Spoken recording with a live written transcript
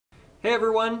Hey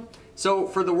everyone! So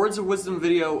for the Words of Wisdom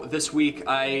video this week,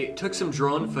 I took some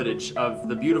drone footage of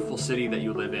the beautiful city that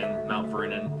you live in, Mount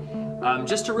Vernon,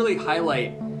 just to really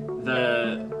highlight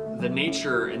the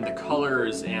nature and the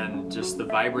colors and just the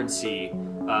vibrancy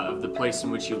of the place in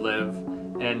which you live.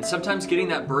 And sometimes getting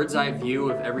that bird's eye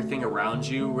view of everything around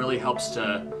you really helps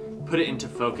to put it into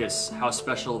focus how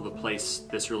special of a place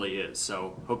this really is.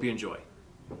 So hope you enjoy.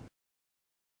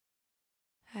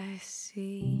 I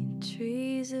see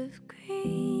trees of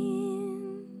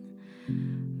green,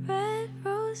 red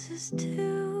roses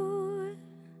too.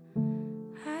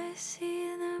 I see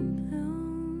them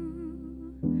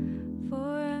bloom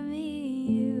for me,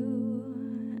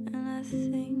 you, and I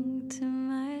think to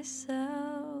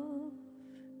myself,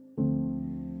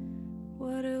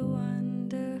 what a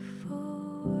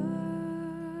wonderful world.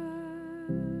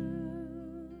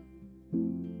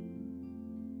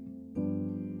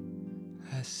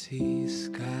 I see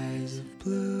skies of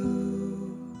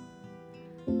blue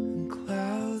and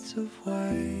clouds of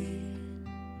white,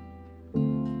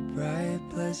 bright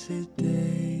blessed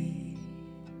day,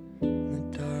 the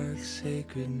dark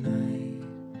sacred night,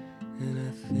 and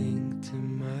I think to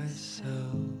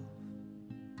myself,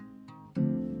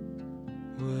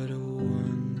 what a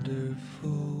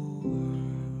wonderful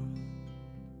world.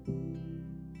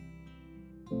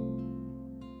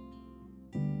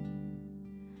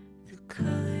 The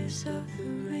colors of the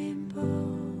rainbow,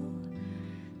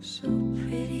 so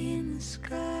pretty in the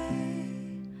sky,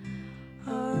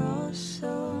 are also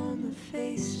on the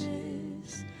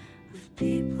faces of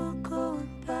people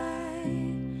going by.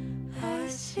 I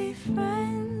see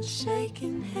friends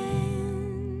shaking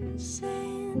hands,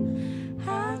 saying,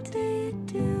 how do you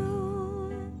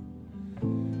do?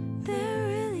 They're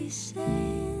really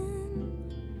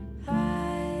saying,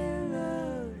 I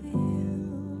love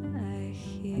you. I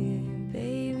hear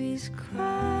babies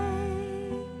cry,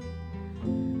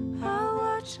 I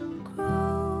watch them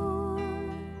grow.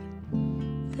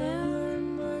 They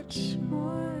learn much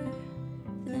more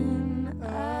than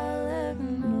I'll ever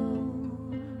know,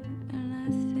 and I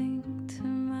think to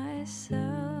myself,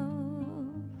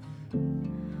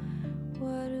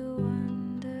 what a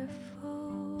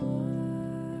wonderful world.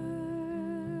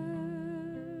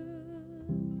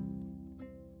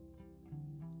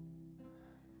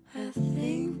 I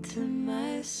think to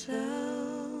myself,